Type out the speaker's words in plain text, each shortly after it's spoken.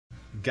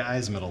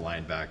guy's middle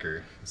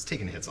linebacker. He's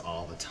taking hits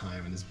all the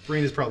time, and his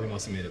brain is probably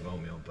mostly made of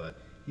oatmeal, but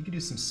he could do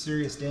some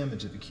serious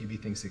damage if the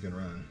QB thinks he can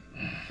run.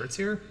 Hurts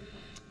here?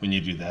 When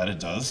you do that, it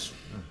does.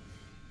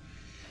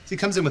 So he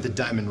comes in with a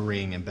diamond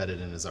ring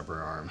embedded in his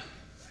upper arm.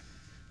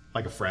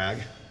 Like a frag,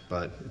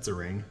 but it's a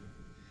ring.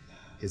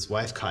 His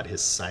wife caught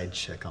his side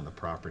chick on the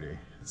property,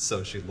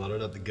 so she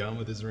loaded up the gun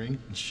with his ring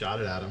and shot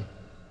it at him.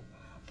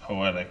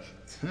 Poetic.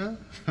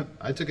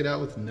 I took it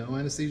out with no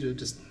anesthesia,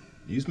 just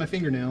used my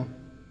fingernail.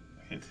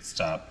 Okay,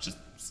 stop. Just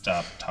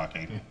stop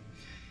talking.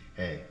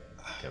 Hey,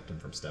 kept him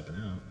from stepping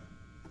out.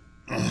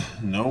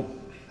 Nope.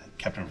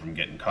 Kept him from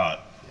getting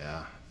caught.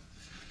 Yeah.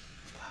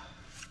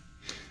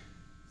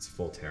 It's a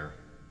full tear.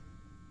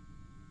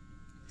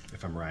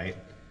 If I'm right,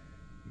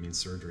 it means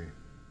surgery.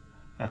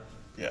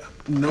 Yeah.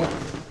 Nope.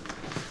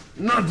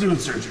 Not doing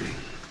surgery.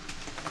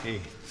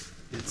 Hey,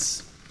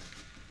 it's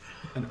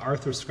an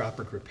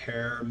arthroscopic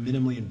repair,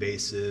 minimally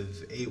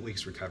invasive, 8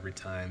 weeks recovery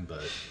time,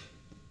 but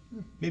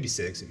maybe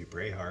 6 if you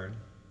pray hard.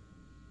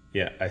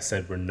 Yeah, I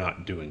said we're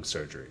not doing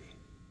surgery.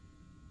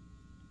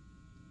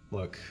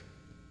 Look,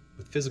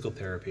 with physical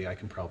therapy, I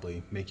can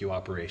probably make you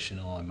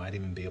operational. I might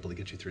even be able to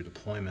get you through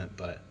deployment,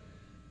 but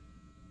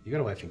you got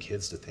a wife and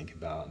kids to think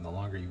about, and the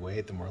longer you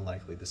wait, the more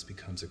likely this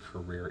becomes a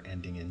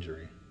career-ending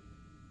injury.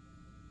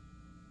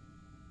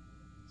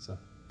 So,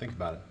 think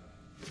about it.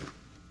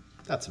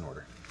 That's an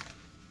order.